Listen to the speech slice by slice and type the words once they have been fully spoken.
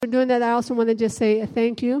For doing that, I also want to just say a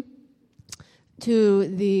thank you to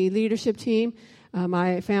the leadership team.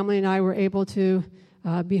 My family and I were able to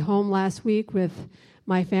be home last week with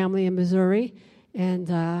my family in Missouri, and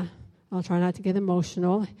I'll try not to get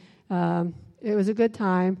emotional. It was a good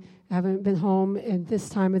time. I haven't been home at this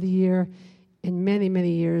time of the year in many,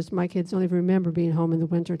 many years. My kids don't even remember being home in the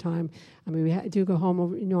wintertime. I mean, we do go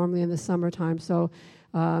home normally in the summertime. So,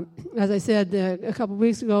 as I said a couple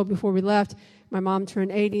weeks ago before we left, my mom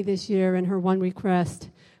turned 80 this year, and her one request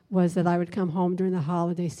was that I would come home during the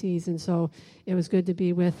holiday season. So it was good to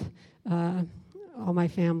be with all my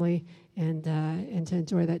family and to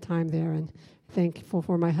enjoy that time there. And thankful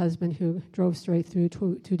for my husband who drove straight through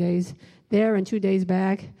 2 days there and 2 days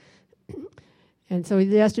back. And so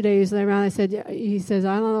yesterday he was around. He says,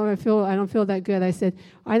 I don't know. I don't feel that good. I said,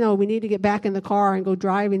 I know. We need to get back in the car and go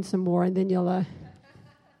driving some more, and then you'll.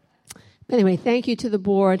 Anyway, thank you to the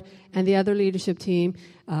board and the other leadership team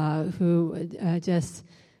who just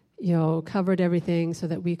covered everything so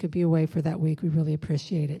that we could be away for that week. We really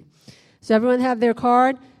appreciate it. So everyone have their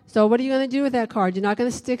card. So what are you going to do with that card? You're not going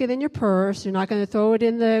to stick it in your purse. You're not going to throw it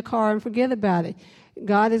in the car and forget about it.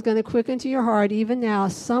 God is going to quicken to your heart even now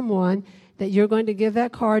someone that you're going to give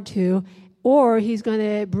that card to, or he's going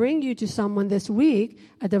to bring you to someone this week,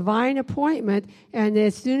 a divine appointment, and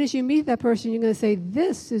as soon as you meet that person, you're going to say,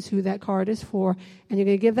 this is who that card is for, and you're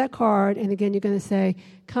going to give that card, and again, you're going to say,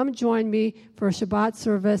 come join me for a Shabbat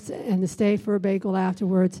service and stay for a bagel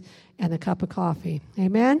afterwards and a cup of coffee.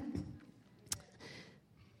 Amen?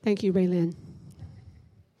 Thank you, Raylyn.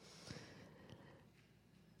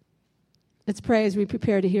 Let's pray as we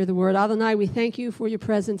prepare to hear the word. Adonai, we thank you for your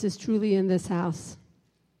presence is truly in this house.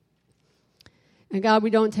 And God, we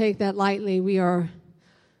don't take that lightly. We are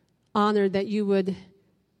honored that you would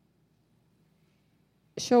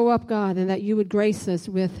show up, God, and that you would grace us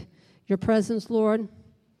with your presence, Lord,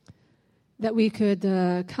 that we could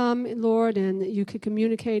come, Lord, and you could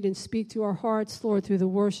communicate and speak to our hearts, Lord, through the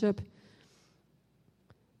worship.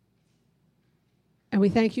 And we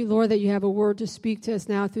thank you, Lord, that you have a word to speak to us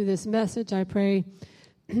now through this message. I pray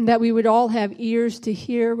that we would all have ears to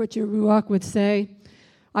hear what your Ruach would say.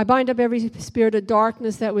 I bind up every spirit of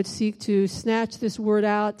darkness that would seek to snatch this word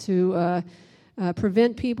out, to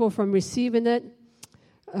prevent people from receiving it.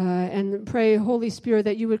 And pray, Holy Spirit,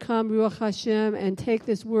 that you would come, Ruach Hashem, and take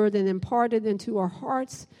this word and impart it into our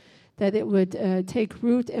hearts, that it would take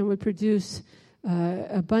root and would produce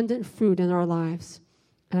abundant fruit in our lives.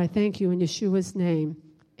 And I thank you in Yeshua's name.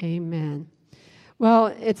 Amen. Well,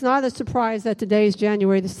 it's not a surprise that today is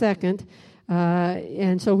January the 2nd.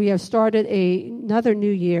 And so we have started another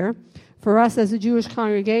new year. For us as a Jewish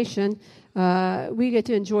congregation, we get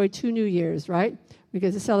to enjoy 2 New Years, right? We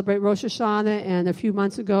get to celebrate Rosh Hashanah, and a few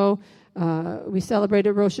months ago, we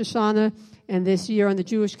celebrated Rosh Hashanah. And this year on the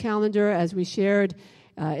Jewish calendar, as we shared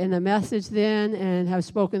in the message then and have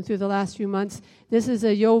spoken through the last few months, this is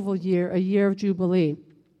a Yovel year, a year of Jubilee.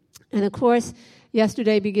 And of course,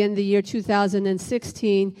 yesterday began the year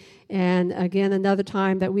 2016, and again, another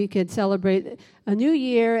time that we could celebrate a new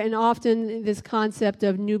year, and often this concept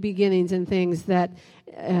of new beginnings and things that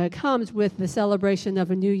comes with the celebration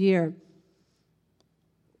of a new year.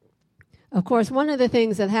 Of course, one of the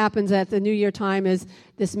things that happens at the New Year time is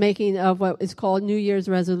this making of what is called New Year's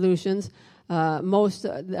resolutions, most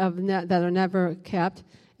of that are never kept.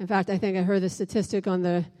 In fact, I think I heard the statistic on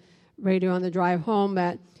the radio on the drive home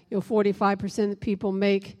that 45% of people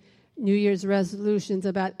make New Year's resolutions,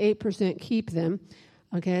 about 8% keep them.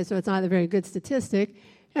 Okay, so it's not a very good statistic.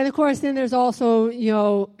 And of course, then there's also,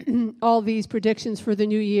 all these predictions for the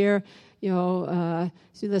new year. So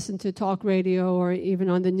you listen to talk radio or even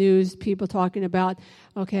on the news, people talking about,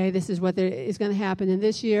 okay, this is what is going to happen in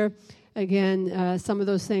this year. Again, some of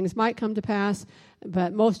those things might come to pass,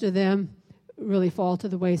 but most of them really fall to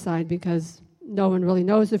the wayside because no one really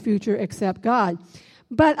knows the future except God.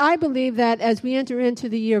 But I believe that as we enter into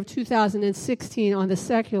the year of 2016 on the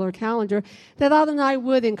secular calendar, that Adonai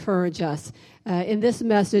would encourage us in this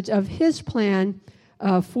message of his plan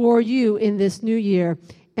for you in this new year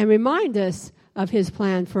and remind us of his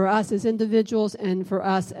plan for us as individuals and for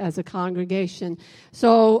us as a congregation.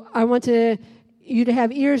 So I want you to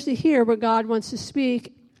have ears to hear what God wants to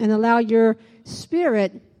speak and allow your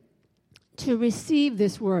spirit to receive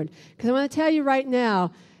this word. Because I want to tell you right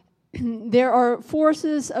now, there are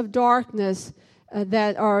forces of darkness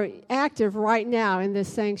that are active right now in this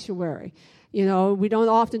sanctuary. We don't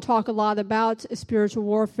often talk a lot about spiritual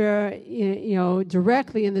warfare,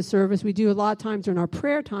 directly in the service. We do a lot of times during our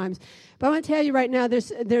prayer times. But I want to tell you right now,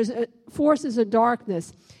 there's forces of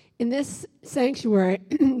darkness in this sanctuary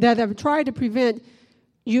that have tried to prevent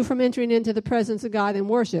you from entering into the presence of God in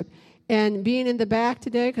worship. And being in the back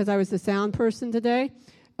today, because I was the sound person today,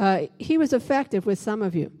 he was effective with some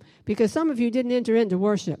of you, because some of you didn't enter into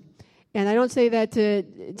worship. And I don't say that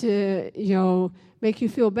to make you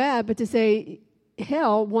feel bad, but to say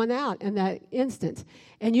hell won out in that instance.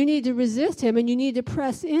 And you need to resist him, and you need to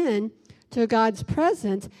press in to God's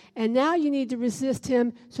presence. And now you need to resist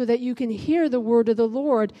him so that you can hear the word of the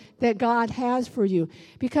Lord that God has for you.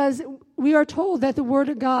 Because we are told that the word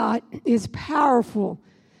of God is powerful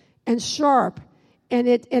and sharp, and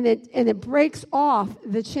it breaks off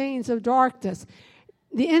the chains of darkness.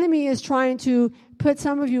 The enemy is trying to put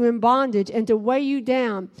some of you in bondage and to weigh you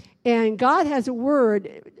down. And God has a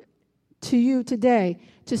word to you today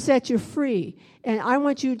to set you free. And I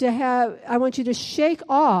want you to shake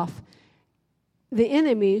off the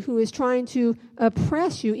enemy who is trying to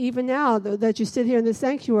oppress you, even now that you sit here in the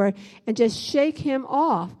sanctuary, and just shake him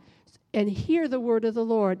off and hear the word of the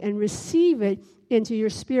Lord and receive it into your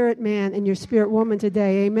spirit man and your spirit woman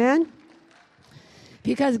today. Amen?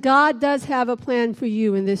 Because God does have a plan for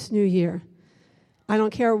you in this new year. I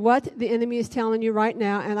don't care what the enemy is telling you right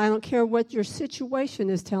now, and I don't care what your situation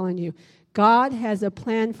is telling you. God has a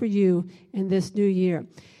plan for you in this new year.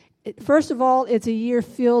 First of all, it's a year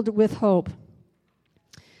filled with hope.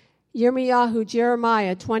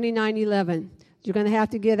 Jeremiah 29:11. You're going to have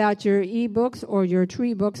to get out your e-books or your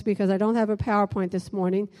tree books, because I don't have a PowerPoint this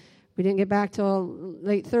morning. We didn't get back till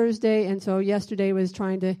late Thursday, and so yesterday was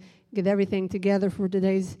trying to get everything together for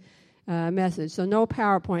today's message. So no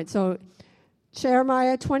PowerPoint. So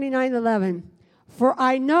Jeremiah 29:11. For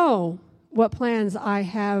I know what plans I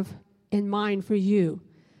have in mind for you,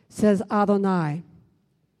 says Adonai.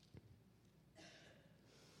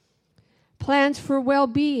 Plans for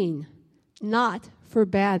well-being, not for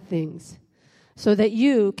bad things, so that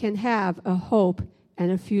you can have a hope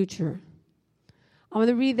and a future. I want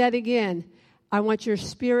to read that again. I want your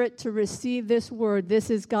spirit to receive this word. This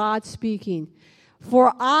is God speaking.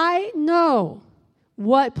 For I know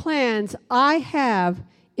what plans I have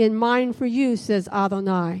in mind for you, says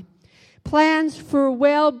Adonai. Plans for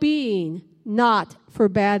well-being, not for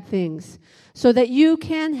bad things, so that you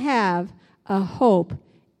can have a hope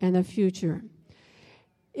and a future.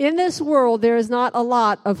 In this world, there is not a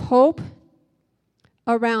lot of hope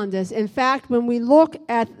around us. In fact, when we look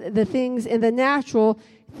at the things in the natural,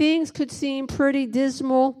 things could seem pretty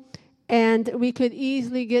dismal, and we could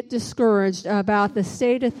easily get discouraged about the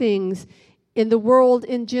state of things in the world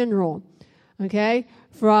in general. Okay?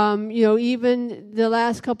 From, even the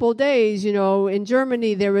last couple of days, in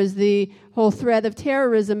Germany, there was the whole threat of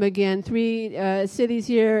terrorism again. 3 cities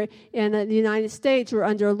here in the United States were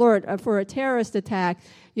under alert for a terrorist attack.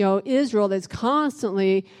 Israel is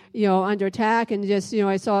constantly, under attack. And just,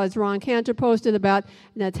 I saw as Ron Cantor posted about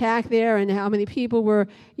an attack there and how many people were,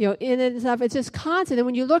 in it and stuff. It's just constant. And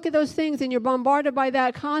when you look at those things and you're bombarded by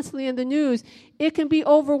that constantly in the news, it can be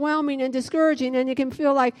overwhelming and discouraging, and you can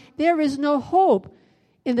feel like there is no hope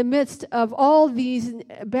in the midst of all these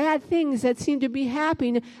bad things that seem to be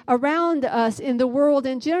happening around us in the world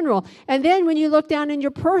in general. And then when you look down in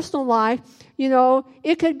your personal life,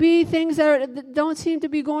 it could be things that don't seem to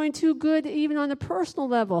be going too good even on a personal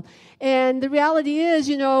level. And the reality is,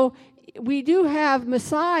 we do have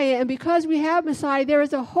Messiah, and because we have Messiah, there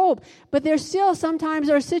is a hope. But there still sometimes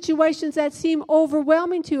are situations that seem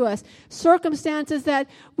overwhelming to us, circumstances that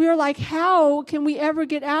we're like, how can we ever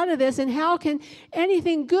get out of this, and how can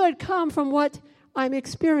anything good come from what I'm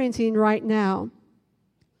experiencing right now?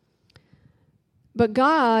 But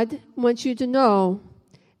God wants you to know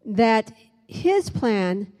that His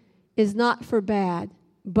plan is not for bad,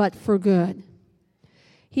 but for good.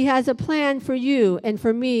 He has a plan for you and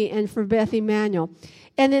for me and for Beth Emanuel.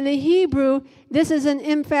 And in the Hebrew, this is an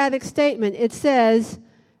emphatic statement. It says,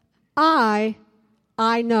 I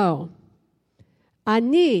know.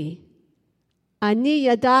 Ani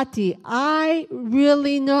yadati. I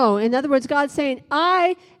really know. In other words, God's saying,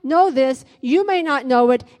 I know this. You may not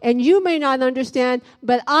know it, and you may not understand,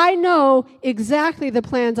 but I know exactly the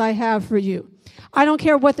plans I have for you. I don't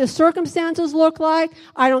care what the circumstances look like.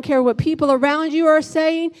 I don't care what people around you are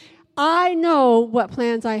saying. I know what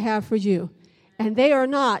plans I have for you, and they are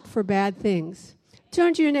not for bad things.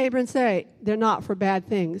 Turn to your neighbor and say, they're not for bad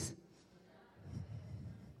things.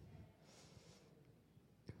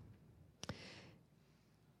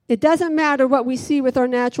 It doesn't matter what we see with our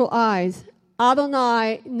natural eyes.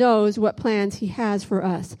 Adonai knows what plans He has for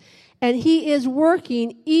us, and He is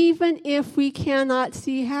working even if we cannot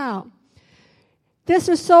see how. This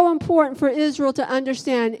is so important for Israel to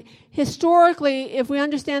understand. Historically, if we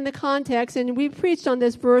understand the context, and we've preached on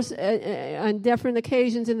this verse on different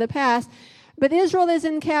occasions in the past, But Israel is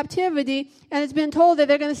in captivity, and it's been told that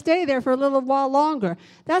they're going to stay there for a little while longer.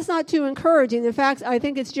 That's not too encouraging. In fact, I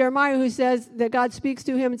think it's Jeremiah who says that God speaks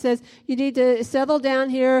to him and says, you need to settle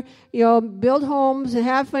down here, build homes and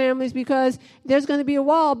have families, because there's going to be a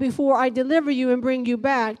while before I deliver you and bring you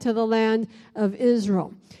back to the land of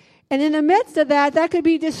Israel. And in the midst of that, that could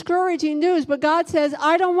be discouraging news. But God says,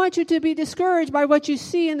 I don't want you to be discouraged by what you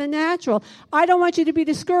see in the natural. I don't want you to be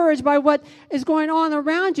discouraged by what is going on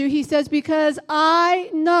around you. He says, because I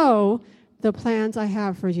know the plans I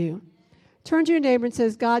have for you. Turn to your neighbor and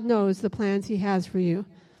says, God knows the plans he has for you.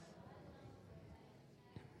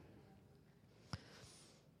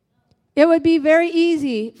 It would be very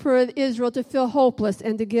easy for Israel to feel hopeless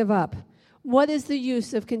and to give up. What is the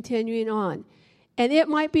use of continuing on? And you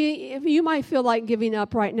might feel like giving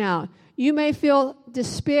up right now. You may feel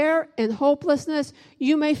despair and hopelessness.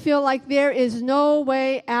 You may feel like there is no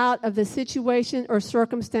way out of the situation or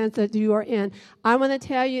circumstance that you are in. I want to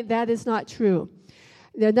tell you that is not true.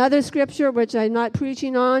 Another scripture, which I'm not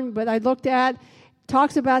preaching on, but I looked at,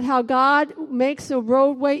 talks about how God makes a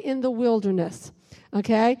roadway in the wilderness.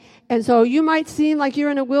 Okay? And so you might seem like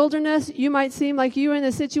you're in a wilderness. You might seem like you're in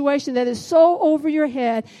a situation that is so over your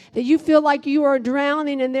head that you feel like you are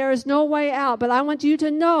drowning and there is no way out. But I want you to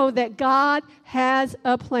know that God has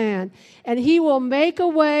a plan. And he will make a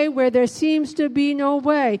way where there seems to be no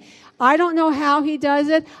way. I don't know how he does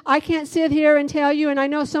it. I can't sit here and tell you, and I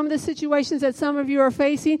know some of the situations that some of you are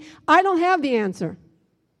facing. I don't have the answer.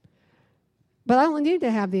 But I don't need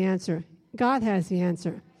to have the answer. God has the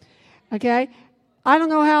answer. Okay? I don't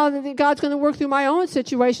know how God's going to work through my own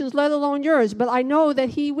situations, let alone yours, but I know that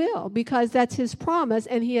he will, because that's his promise,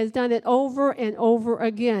 and he has done it over and over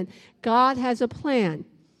again. God has a plan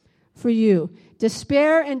for you.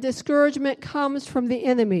 Despair and discouragement comes from the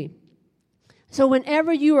enemy. So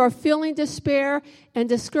whenever you are feeling despair and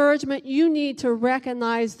discouragement, you need to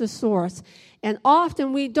recognize the source. And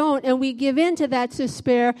often we don't, and we give in to that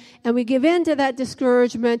despair, and we give in to that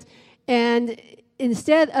discouragement, and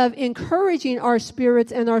instead of encouraging our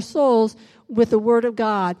spirits and our souls with the word of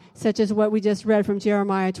God, such as what we just read from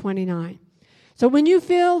Jeremiah 29. So when you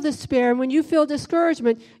feel despair, when you feel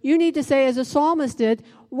discouragement, you need to say, as the psalmist did,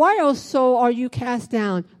 why, O soul, are you cast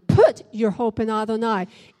down? Put your hope in Adonai.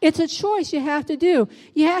 It's a choice you have to do.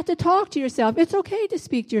 You have to talk to yourself. It's okay to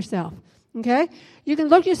speak to yourself. Okay? You can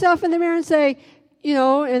look yourself in the mirror and say,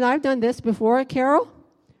 and I've done this before, Carol,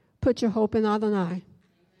 put your hope in Adonai.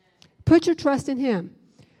 Put your trust in him,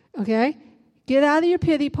 okay? Get out of your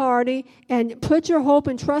pity party and put your hope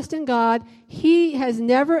and trust in God. He has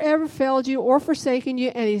never, ever failed you or forsaken you,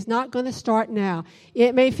 and he's not going to start now.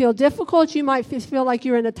 It may feel difficult. You might feel like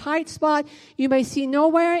you're in a tight spot. You may see no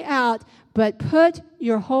way out, but put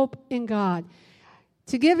your hope in God.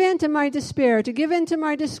 To give in to my despair, to give in to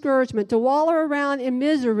my discouragement, to wallow around in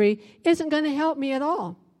misery isn't going to help me at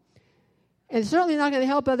all. And it's certainly not going to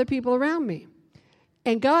help other people around me.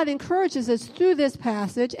 And God encourages us through this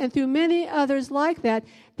passage and through many others like that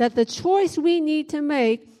the choice we need to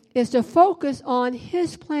make is to focus on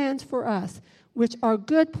his plans for us, which are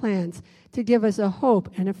good plans to give us a hope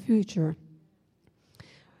and a future.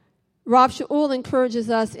 Rav Shaul encourages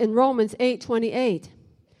us in Romans 8:28.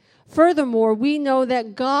 Furthermore, we know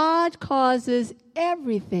that God causes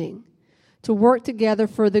everything to work together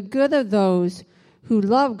for the good of those who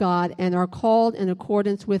love God and are called in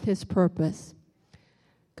accordance with his purpose.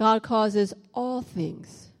 God causes all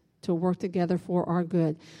things to work together for our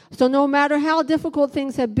good. So no matter how difficult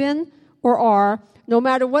things have been or are, no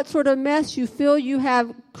matter what sort of mess you feel you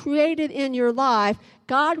have created in your life,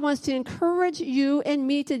 God wants to encourage you and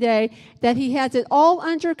me today that he has it all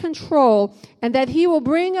under control and that he will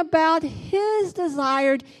bring about his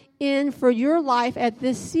desired end for your life at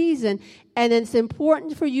this season. And it's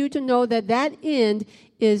important for you to know that that end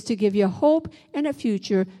is to give you hope and a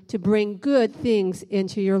future to bring good things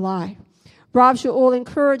into your life. Rav Shaul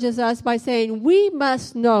encourages us by saying, we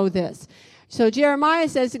must know this. So Jeremiah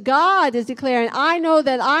says, God is declaring, I know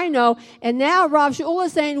that I know. And now Rav Shaul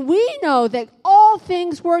is saying, we know that all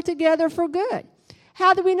things work together for good.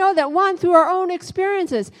 How do we know that? One, through our own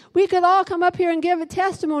experiences. We could all come up here and give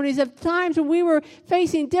testimonies of times when we were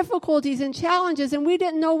facing difficulties and challenges and we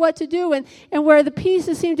didn't know what to do and where the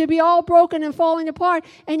pieces seemed to be all broken and falling apart,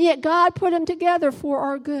 and yet God put them together for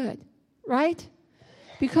our good, right?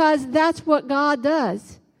 Because that's what God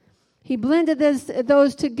does. He blended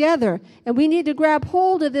those together, and we need to grab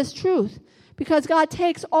hold of this truth because God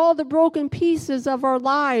takes all the broken pieces of our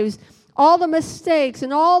lives, all the mistakes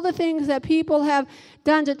and all the things that people have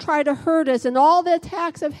done to try to hurt us and all the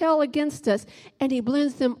attacks of hell against us, and he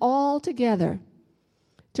blends them all together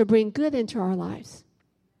to bring good into our lives.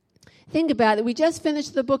 Think about it. We just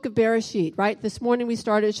finished the book of Bereshit, right? This morning we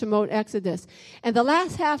started Shemot Exodus. And the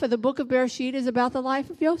last half of the book of Bereshit is about the life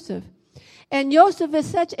of Joseph. And Joseph is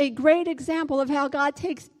such a great example of how God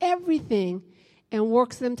takes everything and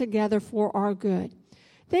works them together for our good.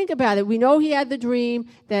 Think about it. We know he had the dream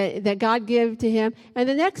that God gave to him. And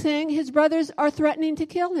the next thing, his brothers are threatening to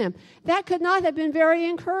kill him. That could not have been very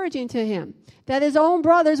encouraging to him, that his own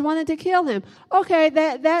brothers wanted to kill him. Okay,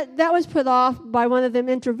 that was put off by one of them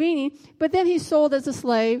intervening. But then he's sold as a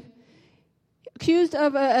slave, accused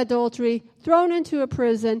of adultery, thrown into a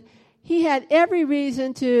prison. He had every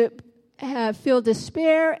reason to feel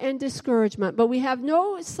despair and discouragement. But we have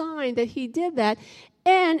no sign that he did that.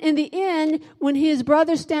 And in the end, when his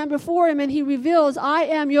brothers stand before him and he reveals, I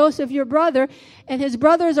am Joseph, your brother, and his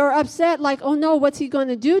brothers are upset, like, oh no, what's he going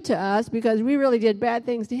to do to us? Because we really did bad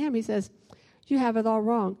things to him. He says, you have it all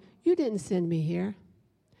wrong. You didn't send me here.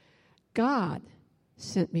 God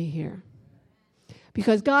sent me here.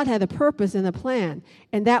 Because God had a purpose and a plan,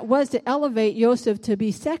 and that was to elevate Joseph to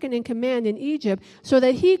be second in command in Egypt so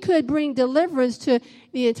that he could bring deliverance to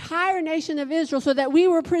the entire nation of Israel, so that we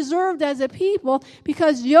were preserved as a people,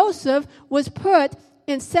 because Joseph was put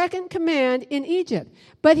in second command in Egypt.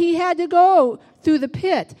 But he had to go through the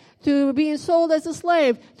pit, through being sold as a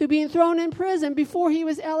slave, through being thrown in prison before he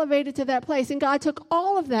was elevated to that place. And God took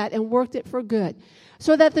all of that and worked it for good,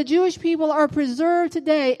 so that the Jewish people are preserved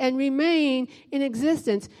today and remain in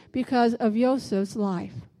existence because of Joseph's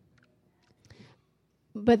life.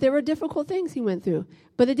 But there were difficult things he went through.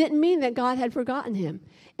 But it didn't mean that God had forgotten him.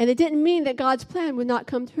 And it didn't mean that God's plan would not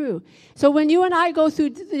come through. So when you and I go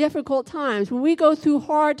through difficult times, when we go through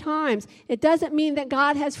hard times, it doesn't mean that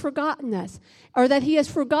God has forgotten us, or that he has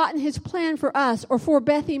forgotten his plan for us or for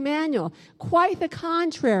Beth Emanuel. Quite the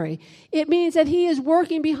contrary. It means that he is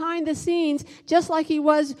working behind the scenes, just like he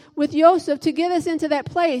was with Joseph, to get us into that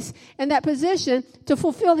place and that position to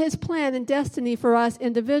fulfill his plan and destiny for us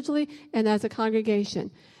individually and as a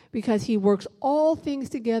congregation, because he works all things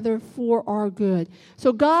together for our good.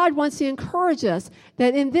 So God wants to encourage us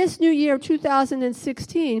that in this new year of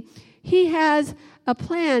 2016, he has a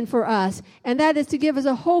plan for us, and that is to give us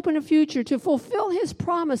a hope and a future, to fulfill his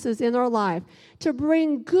promises in our life, to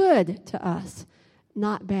bring good to us,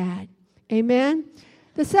 not bad. Amen?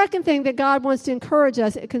 The second thing that God wants to encourage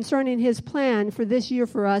us concerning his plan for this year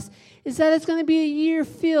for us is that it's going to be a year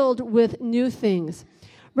filled with new things.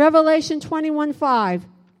 Revelation 21:5.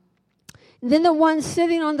 Then the one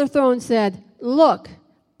sitting on the throne said, look,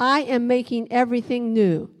 I am making everything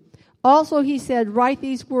new. Also, he said, write,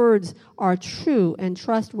 these words are true and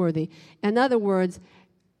trustworthy. In other words,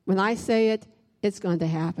 when I say it, it's going to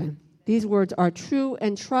happen. These words are true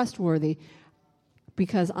and trustworthy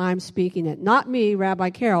because I'm speaking it. Not me, Rabbi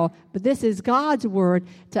Carol, but this is God's word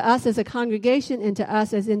to us as a congregation and to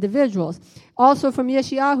us as individuals. Also from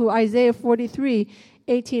Yeshayahu, Isaiah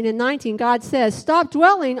 43:18 and 19, God says, stop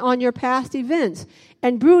dwelling on your past events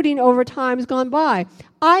and brooding over times gone by.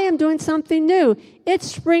 I am doing something new.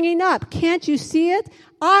 It's springing up. Can't you see it?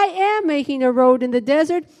 I am making a road in the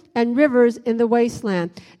desert and rivers in the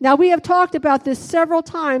wasteland. Now, we have talked about this several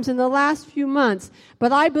times in the last few months,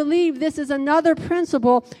 but I believe this is another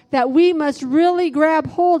principle that we must really grab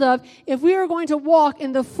hold of if we are going to walk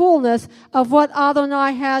in the fullness of what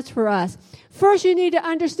Adonai has for us. First, you need to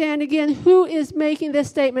understand again who is making this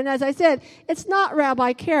statement. As I said, it's not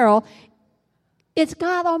Rabbi Carol. It's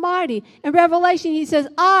God Almighty. In Revelation, he says,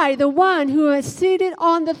 I, the one who is seated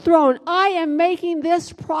on the throne, I am making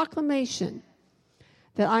this proclamation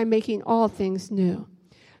that I'm making all things new.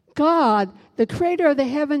 God, the creator of the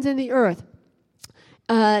heavens and the earth,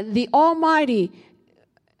 the Almighty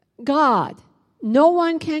God, no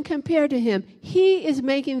one can compare to him. He is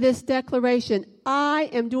making this declaration. I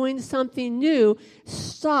am doing something new.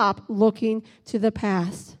 Stop looking to the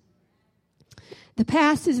past. The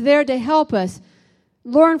past is there to help us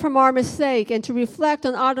learn from our mistake and to reflect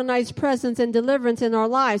on Adonai's presence and deliverance in our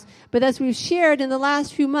lives. But as we've shared in the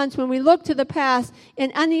last few months, when we look to the past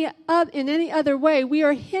in any other way, we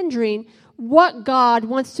are hindering what God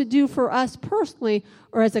wants to do for us personally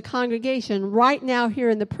or as a congregation right now, here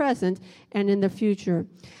in the present and in the future.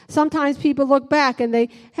 Sometimes people look back and they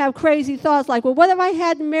have crazy thoughts like, well, what if I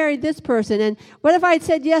hadn't married this person? And what if I had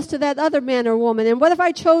said yes to that other man or woman? And what if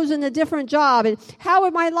I'd chosen a different job? And how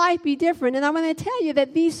would my life be different? And I want to tell you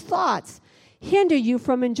that these thoughts hinder you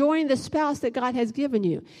from enjoying the spouse that God has given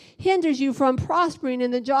you, hinders you from prospering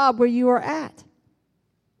in the job where you are at.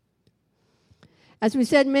 As we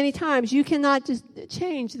said many times, you cannot just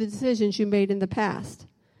change the decisions you made in the past,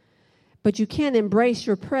 but you can embrace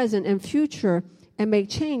your present and future and make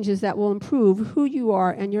changes that will improve who you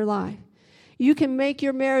are and your life. You can make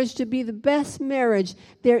your marriage to be the best marriage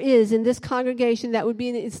there is in this congregation that would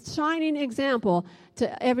be a shining example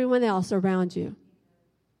to everyone else around you.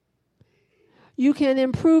 You can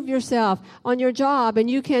improve yourself on your job, and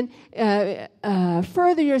you can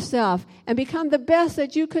further yourself and become the best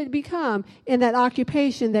that you could become in that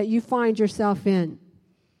occupation that you find yourself in.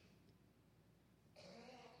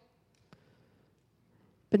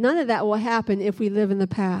 But none of that will happen if we live in the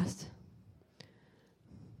past.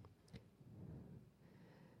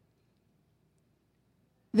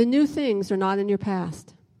 The new things are not in your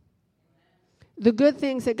past. The good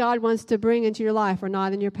things that God wants to bring into your life are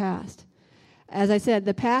not in your past. As I said,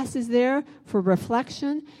 the past is there for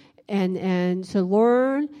reflection and to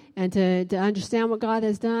learn and to understand what God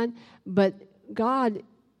has done. But God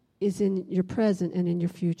is in your present and in your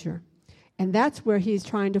future. And that's where he's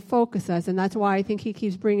trying to focus us. And that's why I think he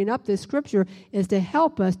keeps bringing up this scripture, is to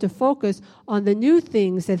help us to focus on the new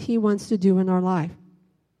things that he wants to do in our life.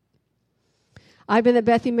 I've been at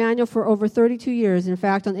Beth Emanuel for over 32 years. In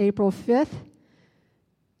fact, on April 5th,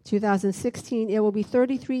 2016, it will be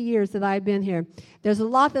 33 years that I've been here. There's a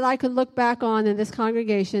lot that I could look back on in this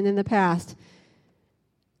congregation in the past.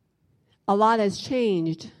 A lot has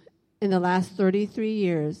changed in the last 33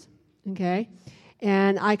 years, okay?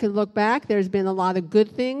 And I could look back. There's been a lot of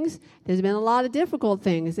good things. There's been a lot of difficult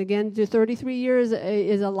things. Again, 33 years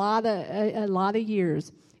is a lot of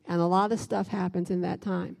years, and a lot of stuff happens in that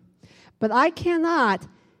time. But I cannot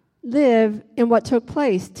live in what took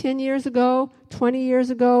place 10 years ago, 20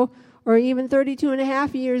 years ago, or even 32 and a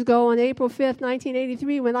half years ago on April 5th,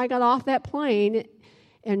 1983, when I got off that plane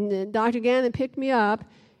and Dr. Gannon picked me up,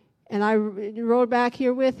 and I rode back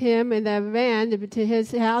here with him in the van to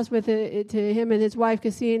his house to him and his wife,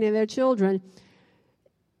 Cassine, and their children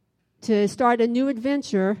to start a new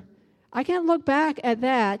adventure. I can't look back at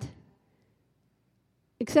that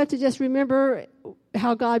except to just remember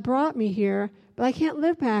how God brought me here, but I can't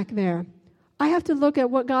live back there. I have to look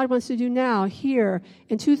at what God wants to do now, here,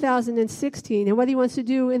 in 2016, and what he wants to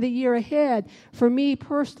do in the year ahead for me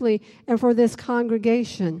personally and for this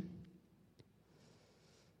congregation.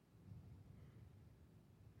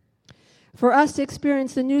 For us to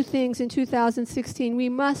experience the new things in 2016, we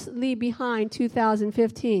must leave behind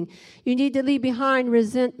 2015. You need to leave behind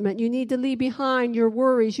resentment. You need to leave behind your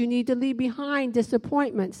worries. You need to leave behind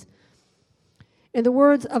disappointments. In the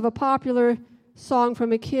words of a popular song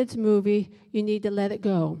from a kids' movie, you need to let it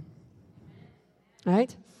go.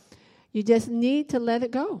 Right? You just need to let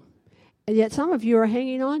it go. And yet some of you are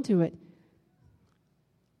hanging on to it.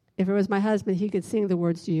 If it was my husband, he could sing the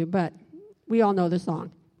words to you, but we all know the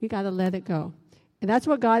song. We got to let it go. And that's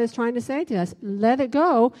what God is trying to say to us. Let it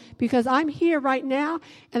go, because I'm here right now,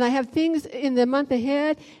 and I have things in the month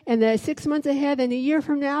ahead and the 6 months ahead and a year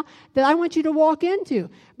from now that I want you to walk into.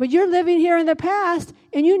 But you're living here in the past,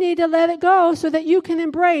 and you need to let it go so that you can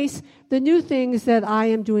embrace the new things that I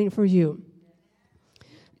am doing for you.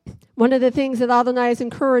 One of the things that Adonai has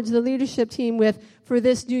encouraged the leadership team with for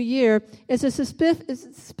this new year is a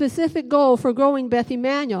specific goal for growing Beth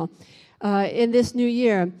Emanuel in this new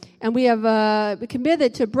year. And we have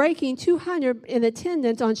committed to breaking 200 in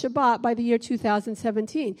attendance on Shabbat by the year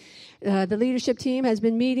 2017. The leadership team has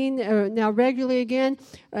been meeting now regularly again.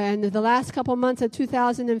 And the last couple months of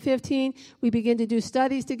 2015, we begin to do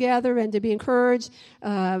studies together and to be encouraged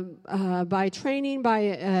by training by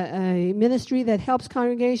a ministry that helps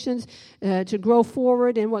congregations to grow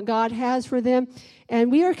forward in what God has for them. And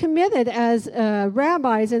we are committed as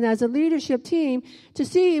rabbis and as a leadership team to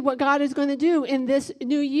see what God is going to do in this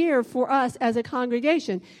new year for us as a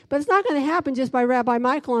congregation. But it's not going to happen just by Rabbi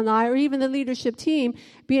Michael and I or even the leadership team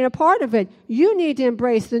being a part of it. You need to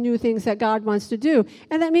embrace the new things that God wants to do.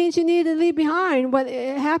 And that means you need to leave behind what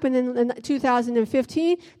happened in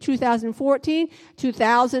 2015, 2014,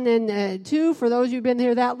 2002, for those who've been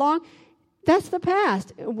here that long. That's the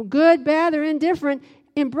past. Good, bad, or indifferent.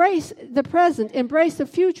 Embrace the present, embrace the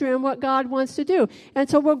future and what God wants to do. And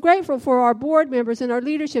so we're grateful for our board members and our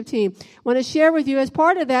leadership team. I want to share with you as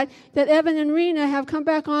part of that Evan and Rena have come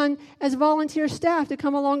back on as volunteer staff to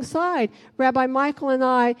come alongside Rabbi Michael and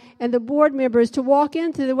I and the board members to walk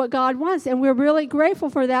into what God wants. And we're really grateful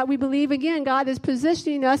for that. We believe, again, God is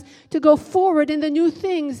positioning us to go forward in the new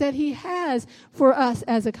things that he has for us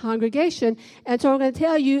as a congregation. And so I'm going to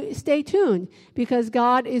tell you, stay tuned, because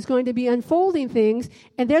God is going to be unfolding things.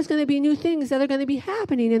 And there's going to be new things that are going to be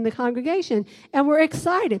happening in the congregation. And we're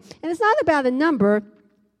excited. And it's not about a number,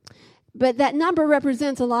 but that number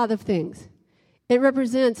represents a lot of things. It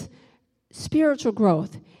represents spiritual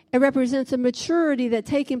growth. It represents a maturity that's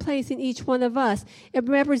taking place in each one of us. It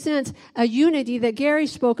represents a unity that Gary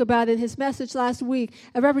spoke about in his message last week.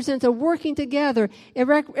 It represents a working together. It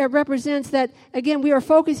represents that, again, we are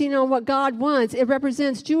focusing on what God wants. It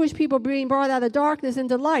represents Jewish people being brought out of darkness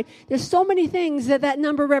into light. There's so many things that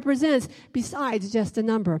number represents besides just a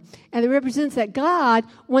number. And it represents that God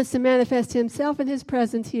wants to manifest himself and his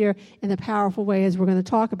presence here in a powerful way, as we're going to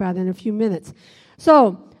talk about in a few minutes.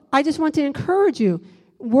 So I just want to encourage you.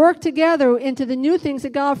 Work together into the new things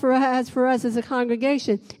that God has for us as a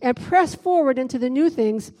congregation, and press forward into the new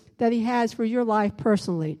things that he has for your life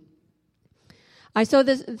personally. I saw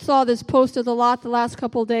this posted a lot the last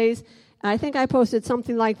couple of days. I think I posted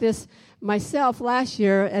something like this myself last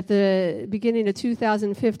year at the beginning of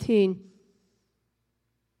 2015.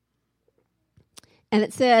 And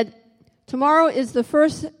it said, "Tomorrow is the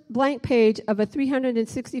first blank page of a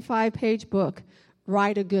 365-page book.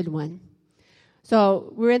 Write a good one."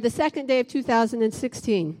 So we're in the second day of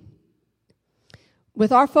 2016.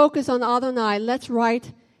 With our focus on Adonai, let's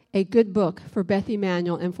write a good book for Beth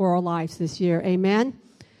Emanuel and for our lives this year. Amen?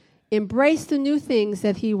 Embrace the new things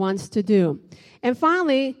that he wants to do. And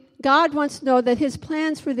finally, God wants to know that his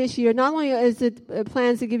plans for this year, not only is it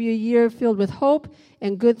plans to give you a year filled with hope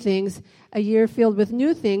and good things, a year filled with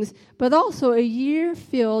new things, but also a year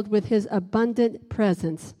filled with his abundant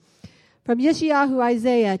presence. From Yeshayahu,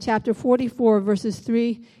 Isaiah, chapter 44, verses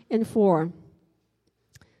 3 and 4.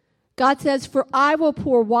 God says, "For I will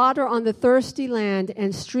pour water on the thirsty land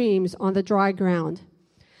and streams on the dry ground.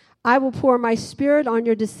 I will pour my spirit on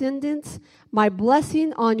your descendants, my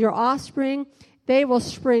blessing on your offspring. They will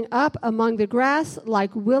spring up among the grass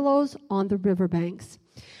like willows on the riverbanks."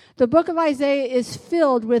 The book of Isaiah is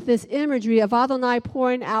filled with this imagery of Adonai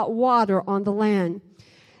pouring out water on the land.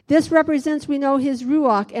 This represents, we know, his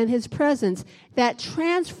Ruach and his presence that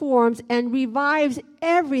transforms and revives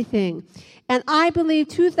everything. And I believe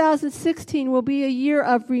 2016 will be a year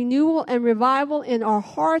of renewal and revival in our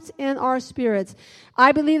hearts and our spirits.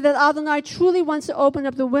 I believe that Adonai truly wants to open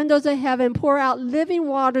up the windows of heaven, pour out living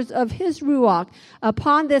waters of his Ruach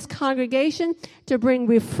upon this congregation to bring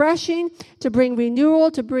refreshing, to bring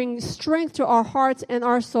renewal, to bring strength to our hearts and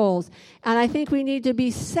our souls. And I think we need to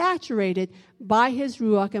be saturated by his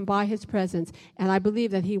Ruach and by his presence. And I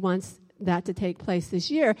believe that he wants that to take place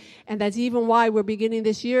this year. And that's even why we're beginning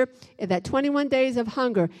this year in that 21 days of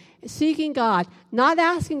hunger, seeking God, not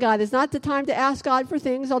asking God. It's not the time to ask God for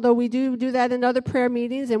things, although we do that in other prayer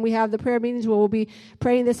meetings, and we have the prayer meetings where we'll be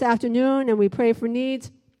praying this afternoon, and we pray for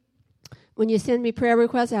needs. When you send me prayer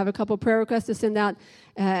requests, I have a couple of prayer requests to send out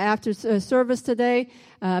after service today,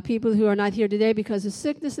 people who are not here today because of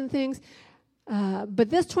sickness and things.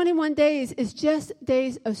 But this 21 days is just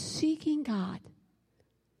days of seeking God.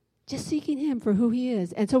 Just seeking him for who he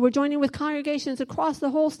is. And so we're joining with congregations across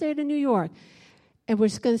the whole state of New York. And we're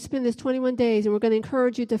just going to spend this 21 days, and we're going to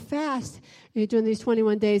encourage you to fast during these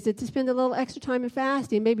 21 days, to spend a little extra time in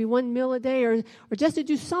fasting, maybe one meal a day, or just to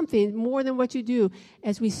do something more than what you do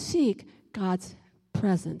as we seek God's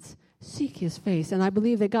presence. Seek his face. And I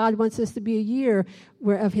believe that God wants this to be a year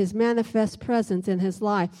of his manifest presence in his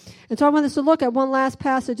life. And so I want us to look at one last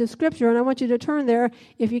passage of Scripture, and I want you to turn there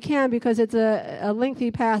if you can, because it's a lengthy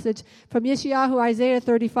passage from Yeshayahu, Isaiah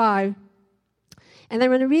 35. And I'm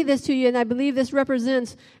going to read this to you, and I believe this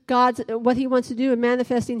represents what he wants to do in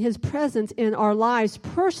manifesting his presence in our lives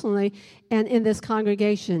personally and in this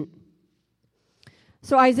congregation.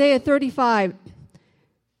 So Isaiah 35.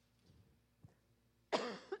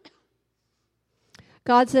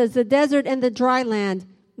 God says, "The desert and the dry land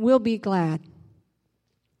will be glad.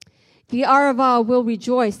 The Arava will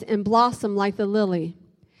rejoice and blossom like the lily.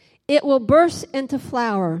 It will burst into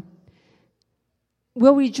flower,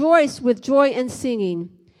 will rejoice with joy and singing,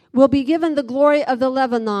 will be given the glory of the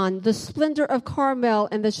Lebanon, the splendor of Carmel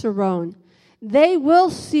and the Sharon. They will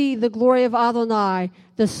see the glory of Adonai,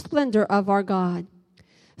 the splendor of our God.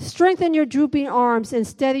 Strengthen your drooping arms and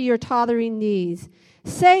steady your tottering knees.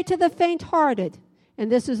 Say to the faint-hearted,"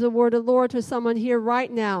 and this is the word of the Lord to someone here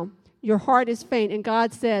right now, your heart is faint, and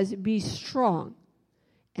God says, "Be strong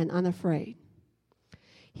and unafraid.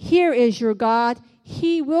 Here is your God.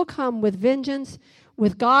 He will come with vengeance,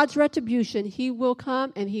 with God's retribution. He will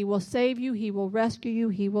come and he will save you. He will rescue you.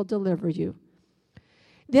 He will deliver you.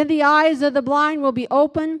 Then the eyes of the blind will be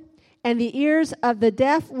open, and the ears of the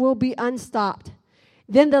deaf will be unstopped.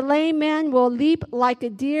 Then the lame man will leap like a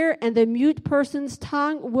deer, and the mute person's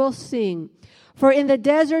tongue will sing. For in the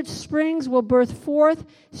desert springs will burst forth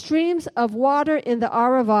streams of water in the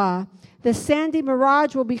Arava. The sandy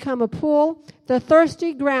mirage will become a pool, the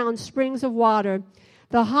thirsty ground springs of water.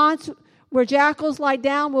 The haunts where jackals lie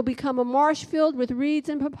down will become a marsh filled with reeds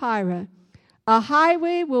and papyrus. A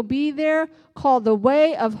highway will be there called the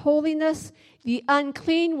way of holiness. The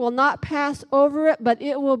unclean will not pass over it, but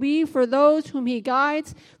it will be for those whom he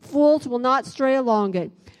guides. Fools will not stray along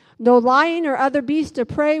it. No lion or other beast of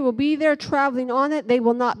prey will be there traveling on it. They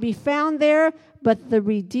will not be found there, but the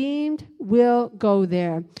redeemed will go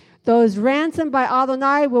there. Those ransomed by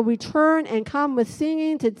Adonai will return and come with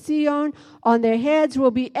singing to Zion. On their heads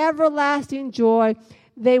will be everlasting joy.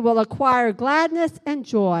 They will acquire gladness and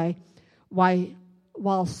joy,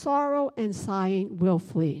 while sorrow and sighing will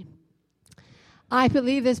flee. I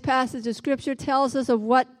believe this passage of Scripture tells us of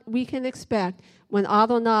what we can expect when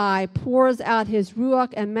Adonai pours out his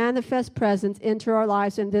Ruach and manifest presence into our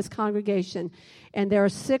lives in this congregation. And there are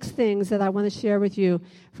 6 things that I want to share with you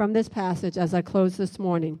from this passage as I close this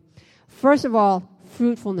morning. First of all,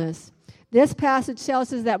 fruitfulness. This passage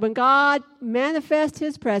tells us that when God manifests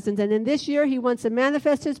his presence, and in this year he wants to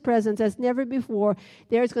manifest his presence as never before,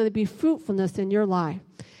 there's going to be fruitfulness in your life.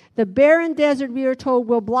 The barren desert, we are told,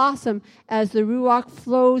 will blossom as the Ruach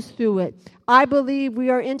flows through it. I believe we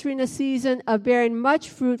are entering a season of bearing much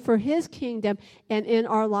fruit for his kingdom and in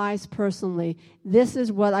our lives personally. This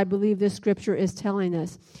is what I believe this scripture is telling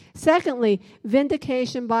us. Secondly,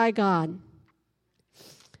 vindication by God.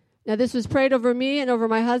 Now, this was prayed over me and over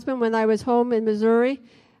my husband when I was home in Missouri.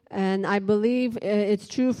 And I believe it's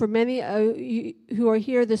true for many who are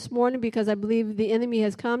here this morning, because I believe the enemy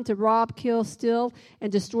has come to rob, kill, steal,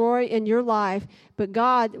 and destroy in your life. But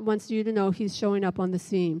God wants you to know he's showing up on the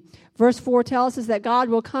scene. Verse 4 tells us that God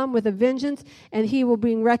will come with a vengeance, and he will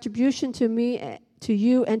bring retribution to me, to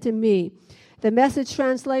you, and to me. The Message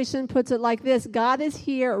translation puts it like this: God is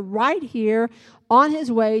here, right here, on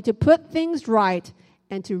his way to put things right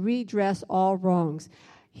and to redress all wrongs.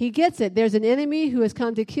 He gets it. There's an enemy who has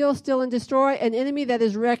come to kill, steal, and destroy, an enemy that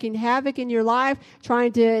is wreaking havoc in your life,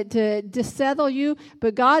 trying to settle you.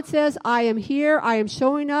 But God says, I am here. I am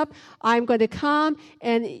showing up. I'm going to come.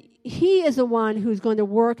 And he is the one who's going to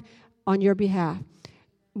work on your behalf.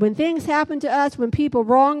 When things happen to us, when people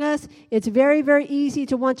wrong us, it's very, very easy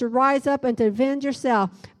to want to rise up and to avenge yourself.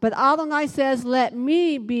 But Adonai says, let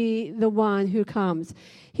me be the one who comes.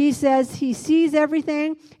 He says he sees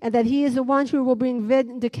everything, and that he is the one who will bring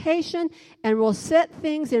vindication and will set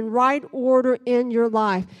things in right order in your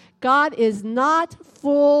life. God is not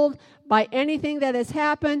fooled by anything that has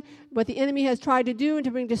happened, what the enemy has tried to do and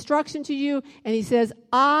to bring destruction to you. And he says,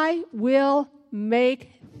 I will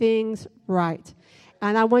make things right.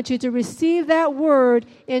 And I want you to receive that word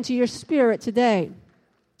into your spirit today.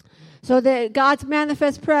 So that God's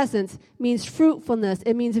manifest presence means fruitfulness.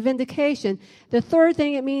 It means vindication. The third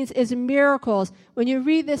thing it means is miracles. When you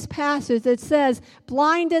read this passage, it says,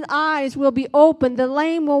 blinded eyes will be opened, the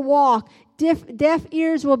lame will walk, deaf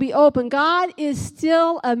ears will be open. God is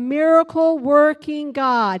still a miracle-working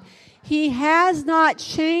God. He has not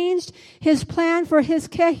changed his plan for his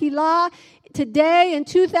Kehillah. Today in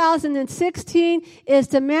 2016 is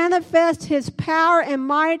to manifest his power and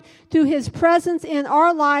might through his presence in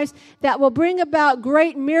our lives that will bring about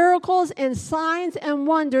great miracles and signs and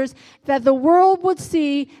wonders, that the world would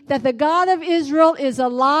see that the God of Israel is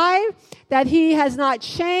alive, that he has not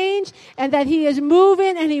changed, and that he is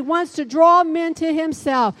moving, and he wants to draw men to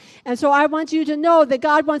himself. And so I want you to know that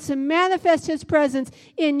God wants to manifest his presence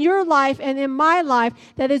in your life and in my life,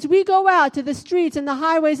 that as we go out to the streets and the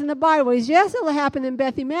highways and the byways, yes, it'll happen in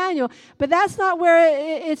Beth Emanuel, but that's not where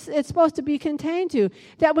it's supposed to be contained to.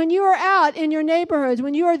 That when you are out in your neighborhoods,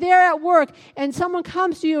 when you are there at work, and someone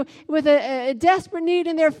comes to you with a desperate need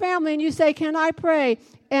in their family, and you say, can I pray?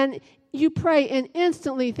 And you pray, and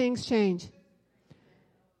instantly things change.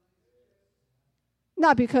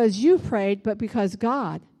 Not because you prayed, but because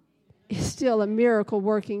God is still a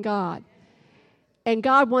miracle-working God. And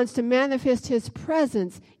God wants to manifest his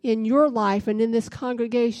presence in your life and in this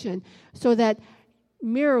congregation so that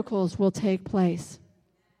miracles will take place.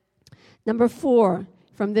 Number 4,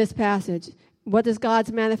 from this passage, what does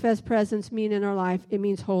God's manifest presence mean in our life? It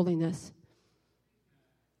means holiness.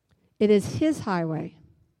 It is his highway.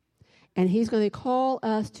 And he's going to call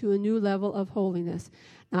us to a new level of holiness.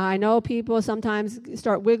 Now, I know people sometimes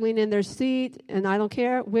start wiggling in their seat, and I don't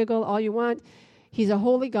care. Wiggle all you want. He's a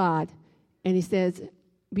holy God. And he says,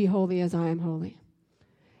 be holy as I am holy.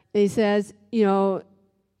 And he says,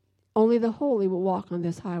 only the holy will walk on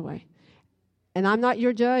this highway. And I'm not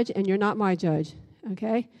your judge, and you're not my judge.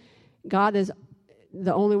 Okay? God is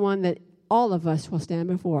the only one that all of us will stand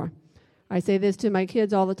before. I say this to my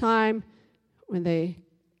kids all the time when they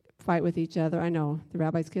fight with each other. I know the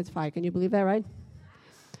rabbi's kids fight. Can you believe that, right?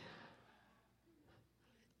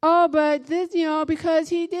 Oh, but this, because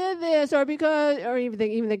he did this, or even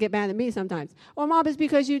they get mad at me sometimes. Oh, Mom, it's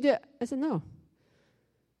because you did. I said, no.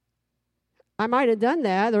 I might have done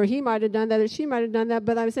that, or he might have done that, or she might have done that,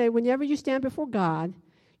 but I would say, whenever you stand before God,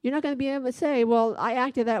 you're not going to be able to say, well, I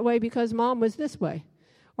acted that way because Mom was this way,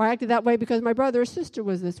 or I acted that way because my brother or sister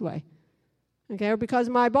was this way, okay, or because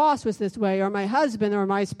my boss was this way, or my husband, or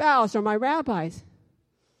my spouse, or my rabbis.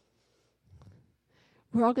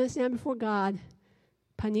 We're all going to stand before God,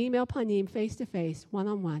 panim el panim, face to face,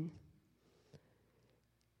 one-on-one.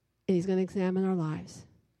 And he's going to examine our lives.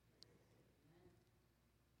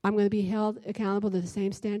 I'm going to be held accountable to the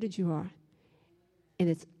same standards you are. And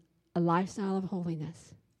it's a lifestyle of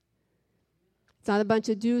holiness. It's not a bunch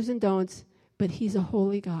of do's and don'ts, but he's a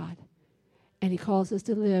holy God. And he calls us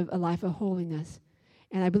to live a life of holiness.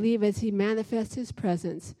 And I believe as he manifests his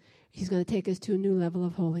presence, he's going to take us to a new level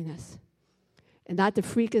of holiness. And not to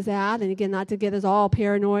freak us out, and again, not to get us all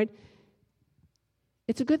paranoid.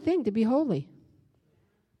 It's a good thing to be holy.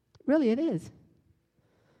 Really, it is.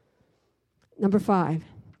 Number 5.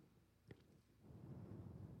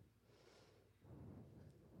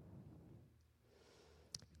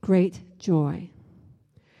 Great joy.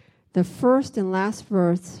 The first and last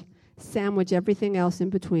verse sandwich everything else in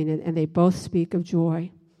between it, and they both speak of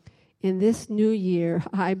joy. In this new year,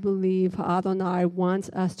 I believe Adonai wants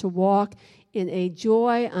us to walk in a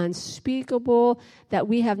joy unspeakable that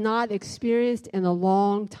we have not experienced in a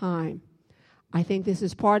long time. I think this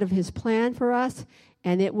is part of his plan for us,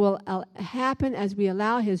 and it will happen as we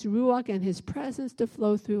allow his Ruach and his presence to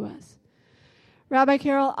flow through us. Rabbi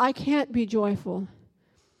Carol, I can't be joyful.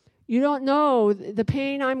 You don't know the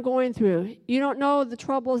pain I'm going through. You don't know the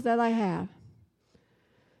troubles that I have.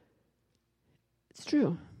 It's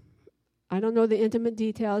true. I don't know the intimate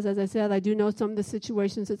details. As I said, I do know some of the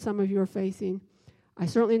situations that some of you are facing. I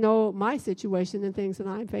certainly know my situation and things that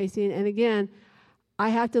I'm facing. And again, I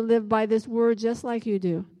have to live by this word just like you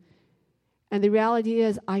do. And the reality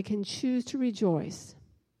is, I can choose to rejoice.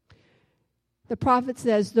 The prophet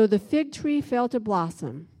says, though the fig tree fail to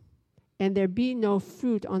blossom, and there be no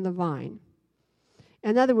fruit on the vine.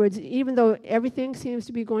 In other words, even though everything seems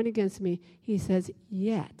to be going against me, he says,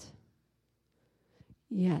 yet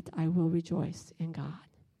I will rejoice in God.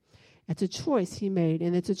 It's a choice he made,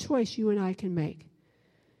 and it's a choice you and I can make.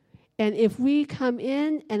 And if we come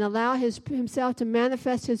in and allow himself to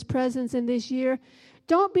manifest his presence in this year,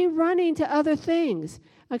 don't be running to other things,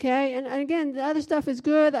 okay? And again, the other stuff is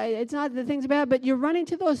good. It's not the things bad, but you're running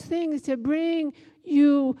to those things to bring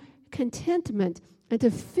you contentment and to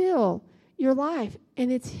fill your life, and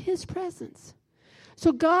it's his presence.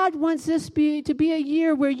 So God wants this to be a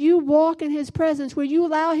year where you walk in his presence, where you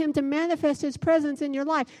allow him to manifest his presence in your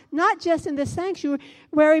life, not just in the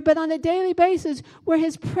sanctuary, but on a daily basis where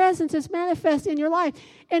his presence is manifest in your life.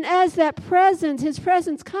 And as that presence, his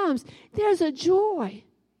presence comes, there's a joy.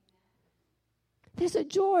 There's a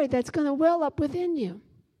joy that's going to well up within you.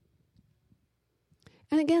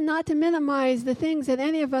 And again, not to minimize the things that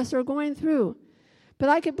any of us are going through. But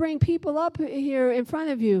I could bring people up here in front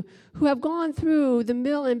of you who have gone through the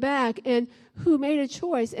mill and back and who made a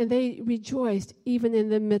choice and they rejoiced even in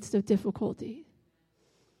the midst of difficulty.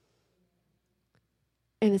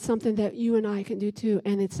 And it's something that you and I can do too.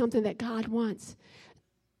 And it's something that God wants.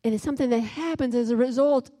 And it's something that happens as a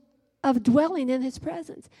result of dwelling in his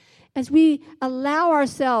presence. As we allow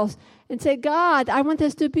ourselves and say, God, I want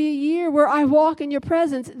this to be a year where I walk in your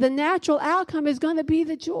presence, the natural outcome is going to be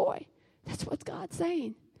the joy. That's what God's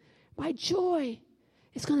saying. My joy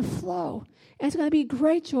is going to flow, and it's going to be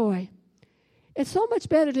great joy. It's so much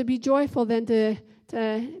better to be joyful than to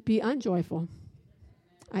be unjoyful.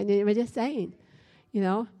 I'm just saying,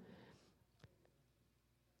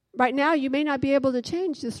 Right now, you may not be able to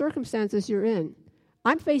change the circumstances you're in.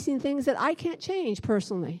 I'm facing things that I can't change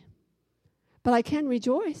personally, but I can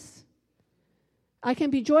rejoice. I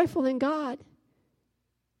can be joyful in God,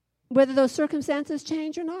 whether those circumstances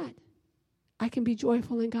change or not. I can be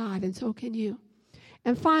joyful in God, and so can you.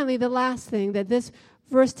 And finally, the last thing that this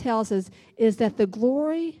verse tells us is that the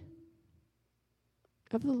glory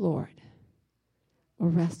of the Lord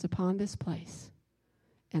will rest upon this place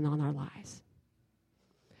and on our lives.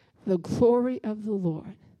 The glory of the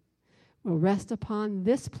Lord will rest upon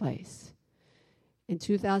this place in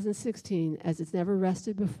 2016 as it's never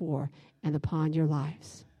rested before, and upon your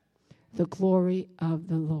lives. The glory of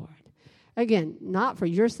the Lord. Again, not for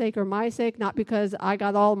your sake or my sake, not because I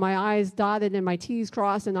got all my I's dotted and my T's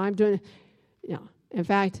crossed and I'm doing, In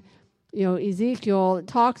fact, Ezekiel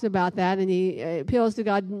talks about that and he appeals to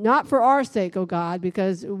God, not for our sake, oh God,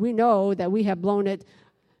 because we know that we have blown it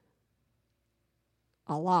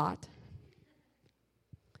a lot.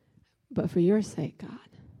 but for your sake, God,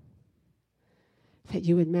 that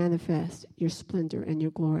you would manifest your splendor and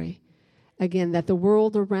your glory. Again, that the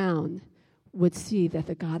world around would see that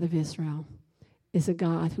the God of Israel is a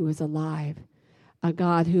God who is alive, a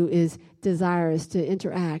God who is desirous to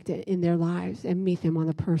interact in their lives and meet them on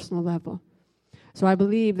a personal level. So I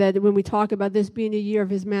believe that when we talk about this being a year of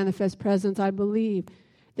his manifest presence, I believe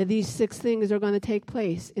that these 6 things are going to take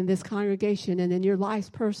place in this congregation and in your lives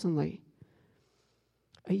personally.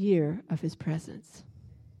 A year of his presence.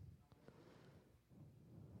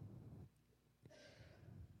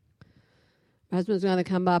 My husband's going to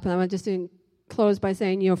come up, and I want just to close by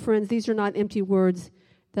saying, friends, these are not empty words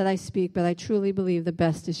that I speak, but I truly believe the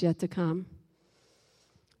best is yet to come.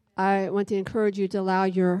 I want to encourage you to allow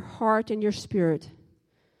your heart and your spirit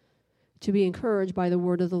to be encouraged by the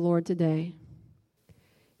word of the Lord today.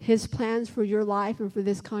 His plans for your life and for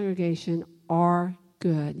this congregation are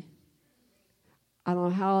good. I don't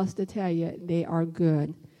know how else to tell you. They are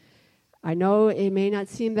good. I know it may not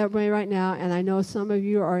seem that way right now, and I know some of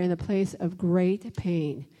you are in a place of great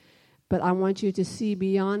pain. But I want you to see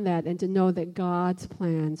beyond that and to know that God's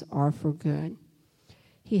plans are for good.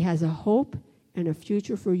 He has a hope and a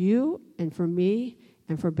future for you and for me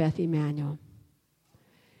and for Beth Emanuel.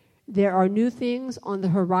 There are new things on the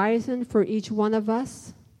horizon for each one of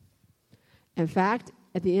us. In fact,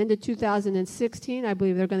 at the end of 2016, I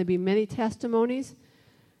believe there are going to be many testimonies,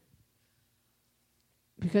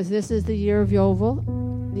 because this is the year of Yovel,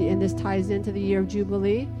 and this ties into the year of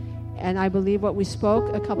Jubilee. And I believe what we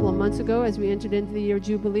spoke a couple of months ago as we entered into the year of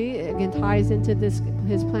Jubilee, again, ties into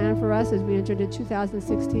his plan for us as we entered into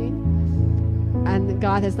 2016. And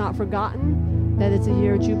God has not forgotten that it's a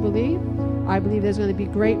year of Jubilee. I believe there's going to be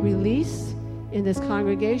great release in this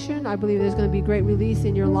congregation. I believe there's going to be great release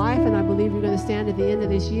in your life, and I believe you're going to stand at the end of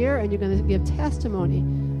this year and you're going to give testimony.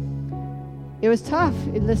 It was tough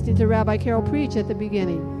listening to Rabbi Carroll preach at the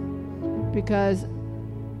beginning, because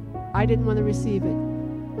I didn't want to receive it,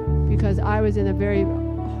 because I was in a very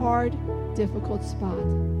hard, difficult spot.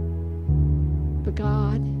 But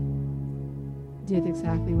God did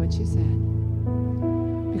exactly what she said,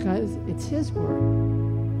 because it's his word,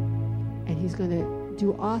 and he's going to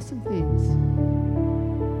do awesome things.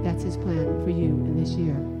 That's his plan for you in this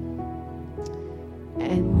year.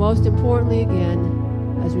 And most importantly, again,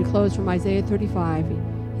 as we close from Isaiah 35,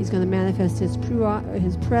 he's going to manifest his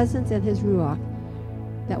presence and his ruach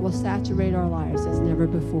that will saturate our lives as never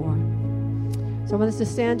before. So I want us to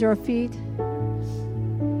stand to our feet.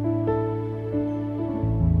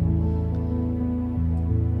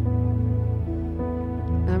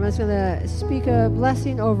 I'm just going to speak a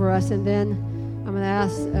blessing over us, and then I'm going to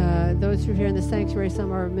ask those who are here in the sanctuary,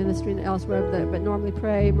 some are ministering elsewhere, but normally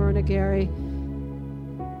pray, Myrna, Gary,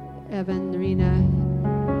 Evan, Rena,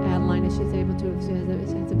 Adeline, if she's able to, if she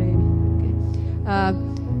has a baby. Okay.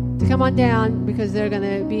 To come on down, because they're going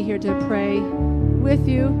to be here to pray with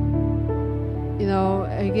you.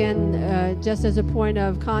 Again, just as a point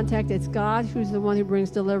of contact, it's God who's the one who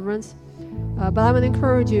brings deliverance. But I'm going to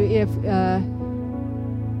encourage you,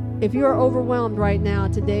 if you are overwhelmed right now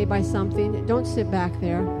today by something, don't sit back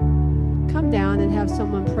there. Come down and have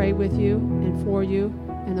someone pray with you and for you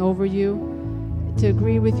and over you, to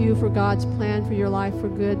agree with you for God's plan for your life for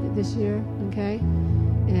good this year, okay?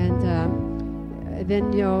 And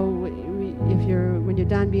then, when you're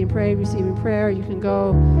done being prayed, receiving prayer, you can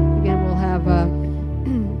go. Again, we'll have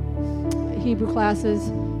Hebrew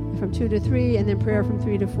classes from 2 to 3, and then prayer from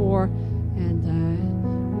 3 to 4, and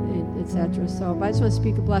etc. So, but I just want to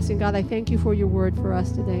speak a blessing. God, I thank you for your word for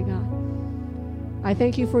us today, God. I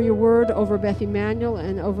thank you for your word over Beth Emanuel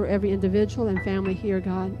and over every individual and family here,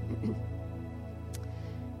 God.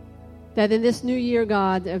 That in this new year,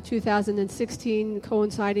 God, of 2016,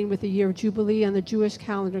 coinciding with the year of Jubilee on the Jewish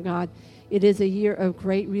calendar, God, it is a year of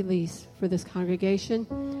great release for this congregation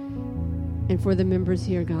and for the members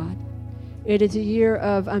here, God. It is a year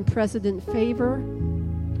of unprecedented favor.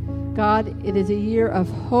 God, it is a year of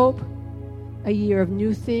hope, a year of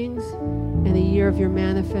new things, and a year of your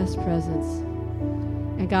manifest presence.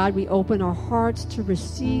 And God, we open our hearts to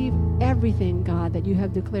receive everything, God, that you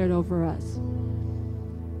have declared over us.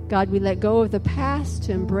 God, we let go of the past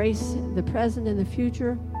to embrace the present and the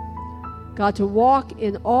future. God, to walk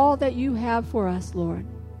in all that you have for us, Lord.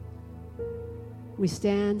 We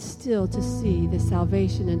stand still to see the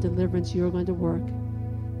salvation and deliverance you are going to work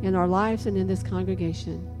in our lives and in this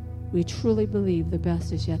congregation. We truly believe the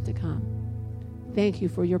best is yet to come. Thank you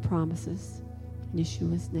for your promises. In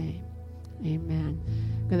Yeshua's name, amen.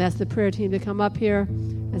 I'm going to ask the prayer team to come up here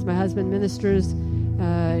as my husband ministers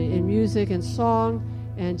in music and song,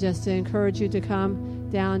 and just to encourage you to come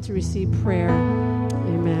down to receive prayer.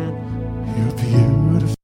 Amen. You're beautiful.